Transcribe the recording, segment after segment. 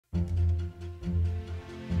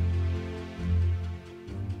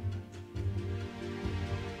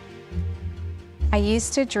I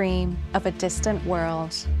used to dream of a distant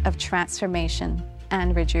world of transformation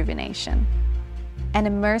and rejuvenation, an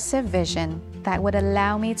immersive vision that would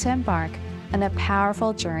allow me to embark on a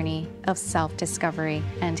powerful journey of self-discovery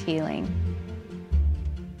and healing.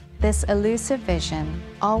 This elusive vision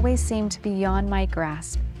always seemed beyond my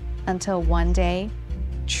grasp until one day,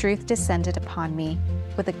 truth descended upon me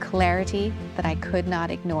with a clarity that I could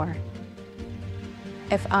not ignore.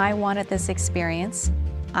 If I wanted this experience,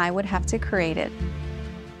 I would have to create it.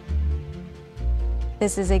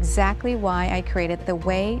 This is exactly why I created the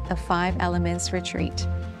Way of 5 Elements retreat.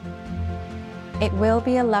 It will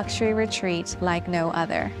be a luxury retreat like no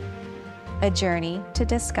other, a journey to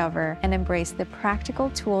discover and embrace the practical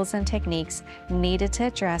tools and techniques needed to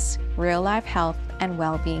address real-life health and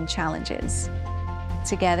well-being challenges.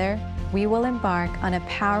 Together, we will embark on a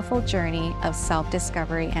powerful journey of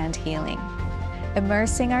self-discovery and healing,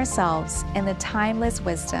 immersing ourselves in the timeless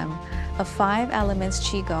wisdom of 5 Elements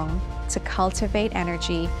Qigong to cultivate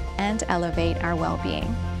energy and elevate our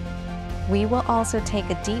well-being. We will also take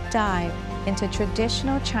a deep dive into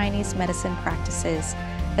traditional Chinese medicine practices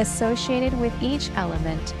associated with each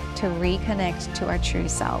element to reconnect to our true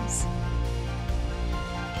selves.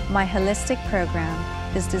 My holistic program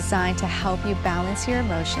is designed to help you balance your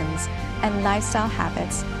emotions and lifestyle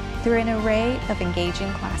habits through an array of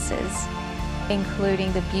engaging classes,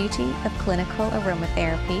 including the beauty of clinical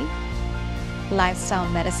aromatherapy, lifestyle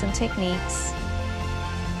medicine techniques,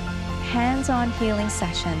 hands-on healing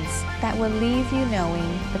sessions that will leave you knowing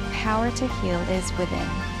the power to heal is within,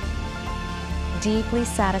 deeply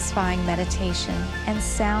satisfying meditation and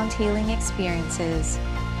sound healing experiences,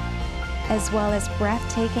 as well as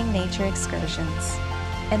breathtaking nature excursions,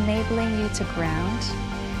 enabling you to ground,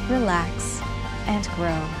 relax, and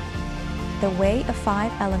grow. The Way of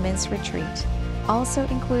 5 Elements retreat also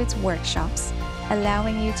includes workshops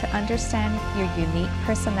allowing you to understand your unique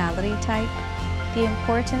personality type, the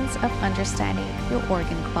importance of understanding your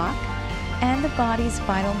organ clock, and the body's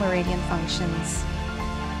vital meridian functions,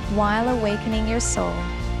 while awakening your soul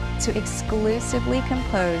to exclusively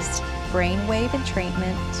composed brainwave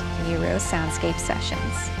entrainment neuro-soundscape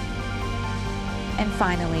sessions. And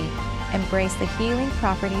finally, embrace the healing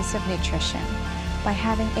properties of nutrition by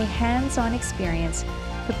having a hands-on experience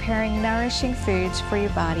preparing nourishing foods for your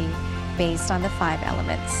body based on the 5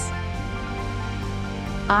 elements.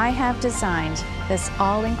 I have designed this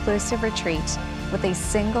all-inclusive retreat with a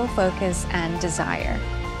single focus and desire: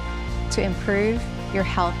 to improve your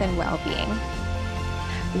health and well-being.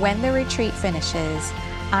 When the retreat finishes,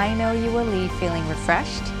 I know you will leave feeling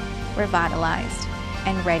refreshed, revitalized,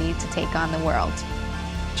 and ready to take on the world.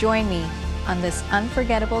 Join me on this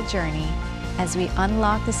unforgettable journey as we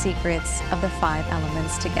unlock the secrets of the 5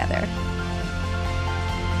 elements together.